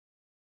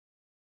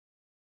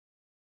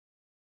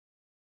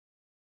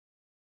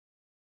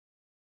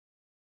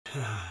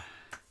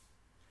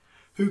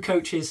Who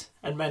coaches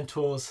and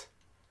mentors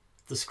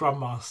the Scrum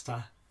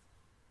Master?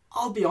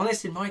 I'll be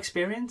honest, in my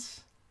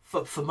experience,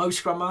 for most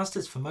Scrum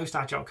Masters, for most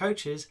Agile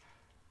coaches,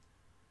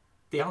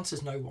 the answer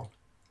is no one.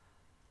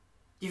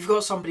 You've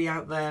got somebody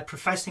out there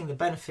professing the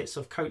benefits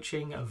of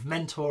coaching, of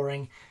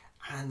mentoring,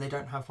 and they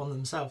don't have one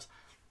themselves.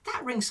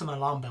 That rings some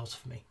alarm bells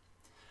for me.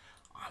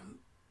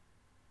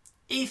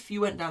 If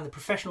you went down the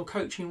professional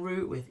coaching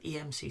route with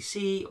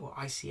EMCC or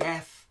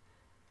ICF,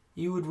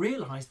 you would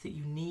realise that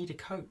you need a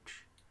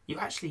coach. You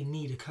actually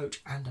need a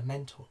coach and a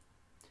mentor.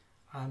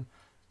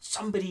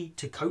 Somebody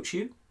to coach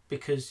you,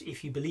 because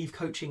if you believe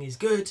coaching is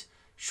good,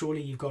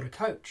 surely you've got a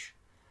coach.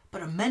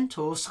 But a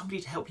mentor,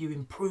 somebody to help you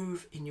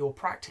improve in your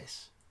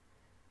practice.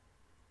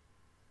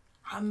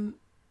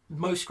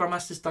 Most Scrum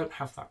Masters don't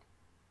have that.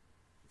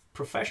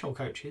 Professional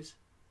coaches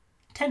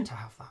tend to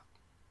have that.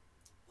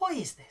 Why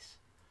is this?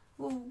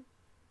 Well,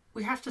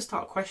 we have to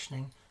start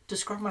questioning, do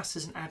Scrum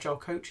Masters and Agile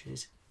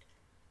coaches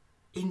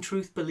in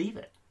truth believe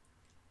it?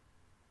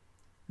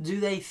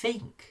 Do they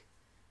think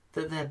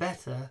that they're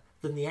better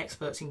than the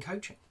experts in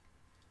coaching?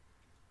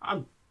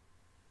 I'm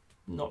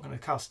not going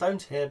to cast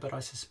stones here, but I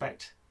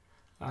suspect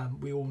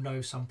we all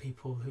know some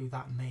people who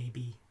that may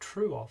be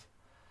true of.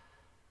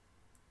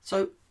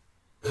 So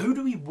who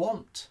do we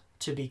want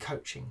to be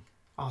coaching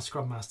our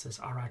Scrum Masters,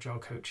 our Agile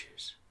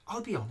coaches?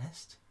 I'll be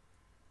honest,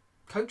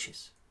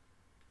 coaches.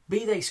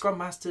 Be they Scrum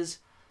Masters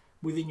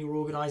within your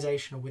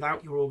organisation or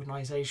without your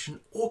organisation,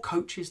 or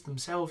coaches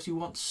themselves, you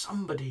want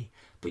somebody,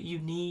 but you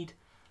need,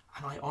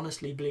 and I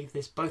honestly believe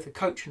this, both a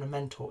coach and a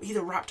mentor,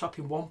 either wrapped up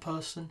in one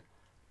person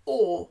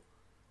or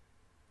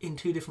in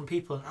two different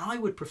people. And I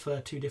would prefer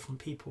two different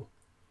people.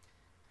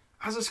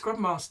 As a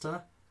Scrum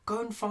Master,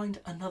 go and find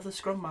another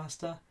Scrum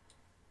Master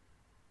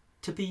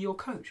to be your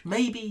coach.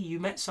 Maybe you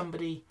met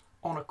somebody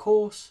on a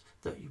course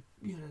that you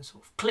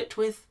sort of clicked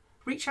with.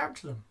 Reach out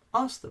to them,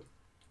 ask them.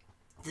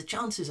 The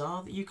chances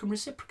are that you can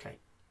reciprocate.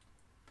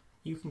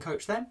 You can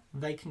coach them,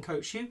 they can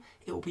coach you.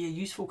 It will be a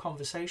useful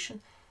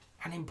conversation,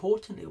 and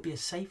important, it will be a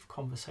safe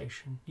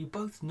conversation. You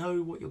both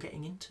know what you're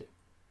getting into.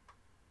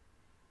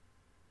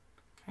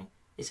 Okay?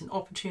 It's an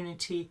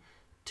opportunity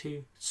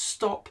to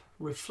stop,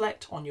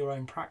 reflect on your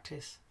own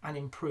practice, and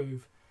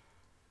improve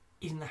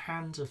in the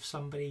hands of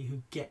somebody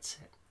who gets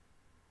it.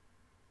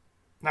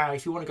 Now,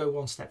 if you want to go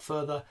one step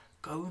further,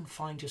 go and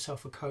find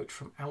yourself a coach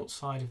from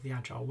outside of the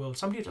Agile world.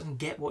 Somebody who doesn't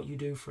get what you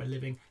do for a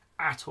living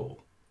at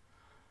all.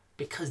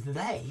 Because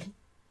they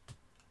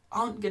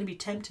aren't going to be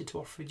tempted to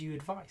offer you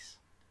advice.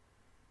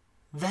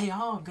 They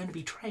are going to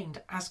be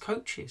trained as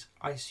coaches,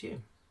 I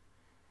assume.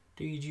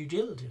 Do your due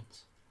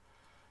diligence.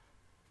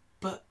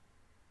 But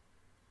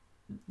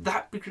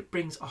that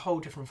brings a whole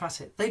different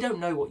facet. They don't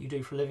know what you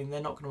do for a living.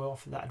 They're not going to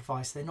offer that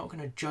advice. They're not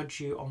going to judge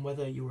you on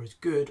whether you're as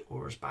good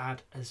or as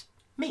bad as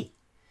me.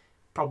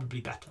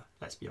 Probably better,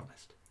 let's be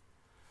honest.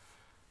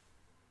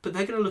 But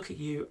they're going to look at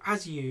you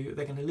as you,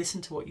 they're going to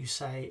listen to what you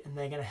say, and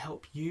they're going to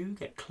help you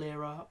get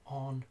clearer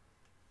on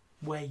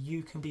where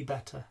you can be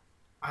better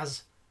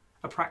as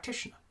a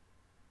practitioner.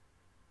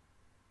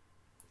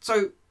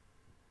 So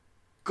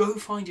go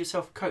find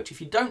yourself a coach. If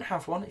you don't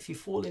have one, if you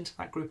fall into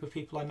that group of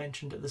people I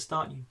mentioned at the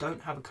start, you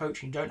don't have a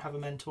coach, you don't have a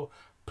mentor,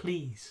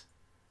 please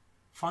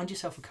find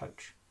yourself a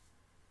coach.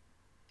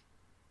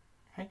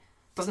 Okay?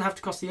 Doesn't have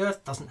to cost the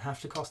earth, doesn't have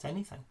to cost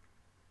anything.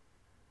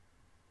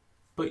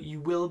 But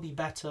you will be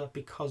better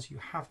because you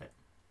have it.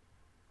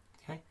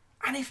 Okay?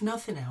 And if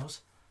nothing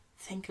else,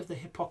 think of the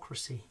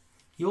hypocrisy.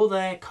 You're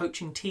there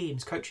coaching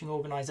teams, coaching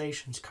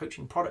organisations,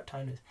 coaching product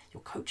owners.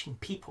 You're coaching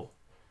people.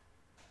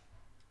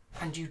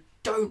 And you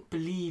don't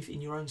believe in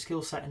your own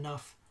skill set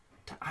enough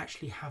to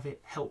actually have it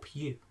help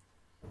you.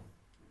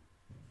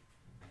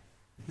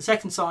 The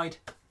second side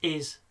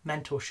is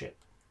mentorship.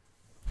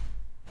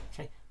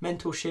 Okay?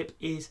 Mentorship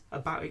is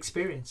about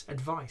experience,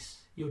 advice.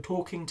 You're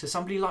talking to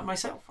somebody like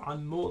myself.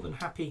 I'm more than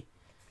happy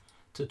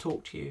to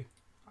talk to you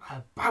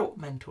about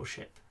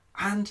mentorship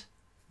and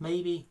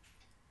maybe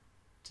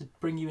to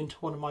bring you into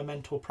one of my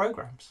mentor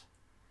programs.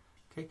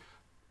 Okay?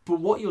 But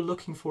what you're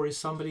looking for is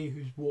somebody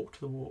who's walked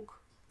the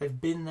walk. They've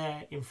been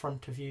there in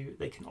front of you.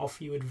 They can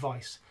offer you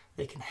advice.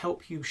 They can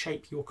help you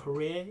shape your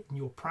career and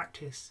your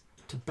practice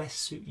to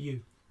best suit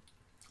you.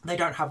 They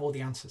don't have all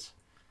the answers.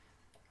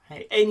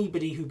 Okay?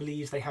 Anybody who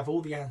believes they have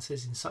all the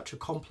answers in such a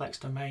complex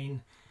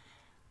domain,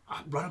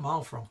 run a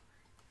mile from.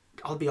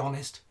 I'll be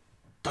honest,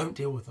 don't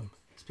deal with them.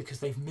 It's because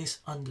they've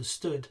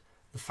misunderstood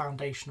the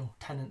foundational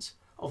tenets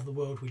of the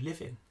world we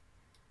live in.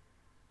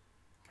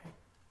 Okay?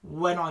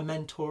 When I'm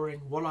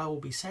mentoring, what I will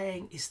be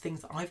saying is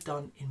things that I've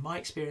done in my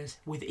experience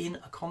within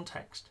a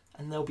context,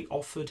 and they'll be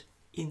offered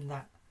in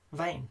that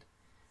vein.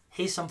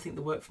 Here's something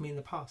that worked for me in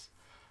the past.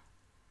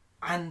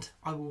 And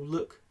I will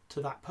look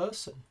to that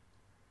person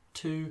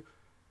to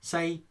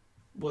say,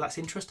 well, that's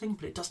interesting,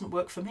 but it doesn't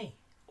work for me.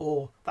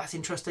 Or that's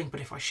interesting,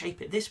 but if I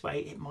shape it this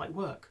way, it might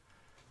work.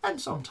 And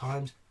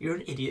sometimes you're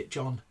an idiot,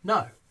 John.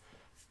 No.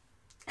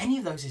 Any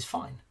of those is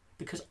fine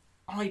because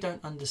I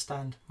don't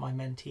understand my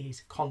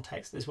mentees'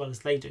 context as well as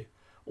they do.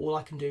 All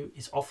I can do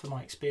is offer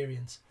my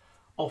experience,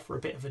 offer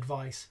a bit of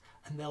advice,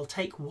 and they'll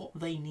take what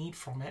they need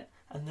from it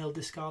and they'll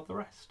discard the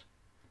rest.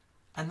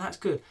 And that's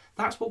good.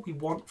 That's what we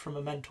want from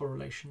a mentor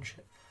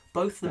relationship.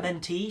 Both the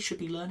mentee should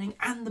be learning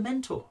and the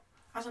mentor.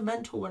 As a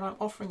mentor, when I'm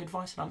offering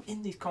advice and I'm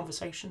in these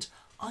conversations,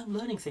 I'm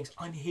learning things.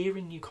 I'm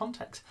hearing new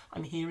contexts.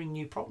 I'm hearing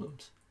new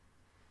problems.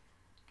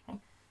 Okay?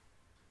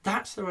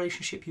 That's the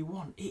relationship you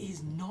want. It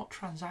is not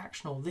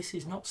transactional. This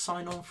is not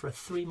sign on for a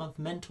 3-month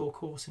mentor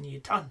course and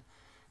you're done.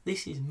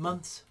 This is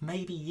months,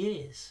 maybe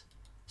years.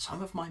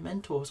 Some of my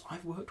mentors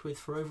I've worked with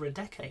for over a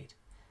decade.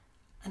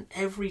 And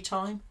every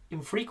time,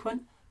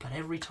 infrequent, but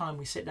every time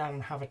we sit down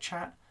and have a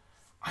chat,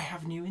 I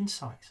have new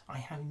insights. I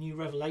have new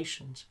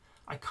revelations.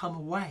 I come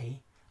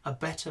away a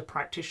better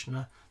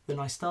practitioner than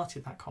I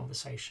started that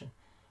conversation,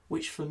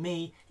 which for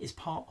me is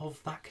part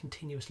of that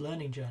continuous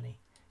learning journey.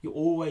 You're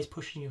always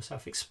pushing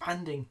yourself,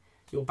 expanding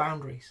your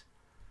boundaries.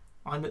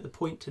 I'm at the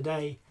point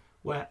today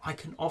where I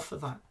can offer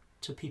that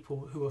to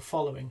people who are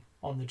following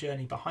on the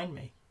journey behind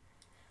me.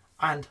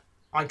 And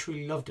I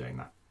truly love doing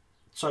that.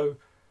 So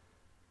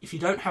if you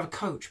don't have a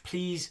coach,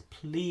 please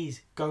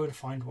go and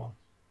find one.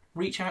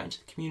 Reach out into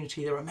the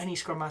community. There are many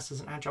Scrum Masters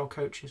and Agile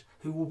coaches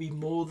who will be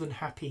more than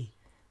happy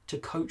to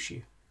coach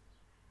you.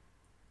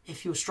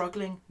 If you're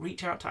struggling,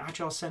 reach out to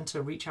Agile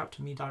Centre, reach out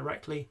to me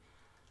directly.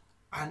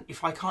 And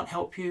if I can't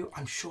help you,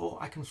 I'm sure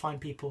I can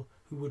find people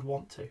who would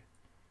want to.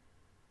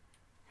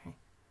 Okay.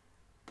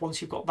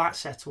 Once you've got that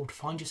settled,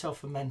 find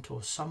yourself a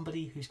mentor,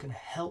 somebody who's going to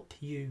help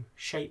you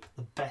shape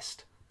the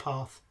best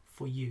path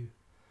for you,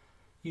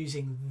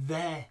 using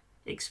their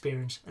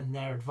experience and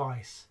their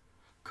advice,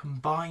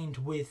 combined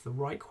with the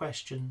right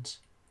questions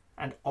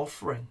and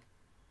offering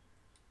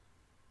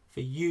for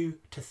you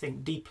to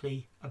think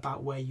deeply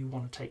about where you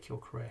want to take your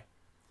career.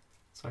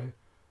 So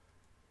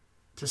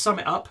to sum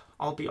it up,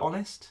 I'll be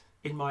honest,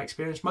 in my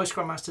experience, most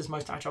Scrum Masters,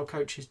 most Agile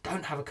coaches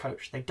don't have a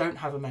coach. They don't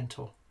have a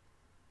mentor.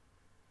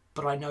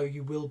 But I know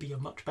you will be a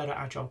much better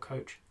Agile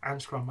coach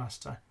and Scrum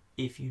Master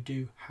if you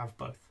do have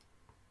both.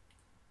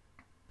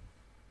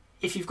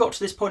 If you've got to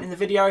this point in the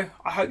video,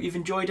 I hope you've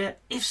enjoyed it.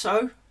 If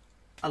so,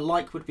 a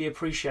like would be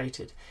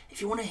appreciated.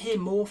 If you want to hear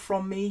more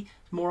from me,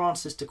 more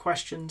answers to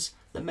questions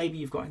that maybe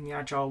you've got in the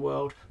Agile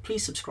world,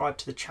 please subscribe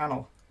to the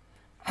channel.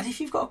 And if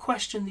you've got a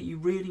question that you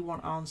really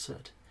want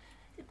answered,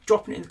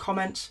 drop it in the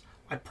comments.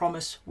 I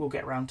promise we'll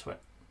get around to it.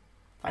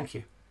 Thank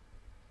you.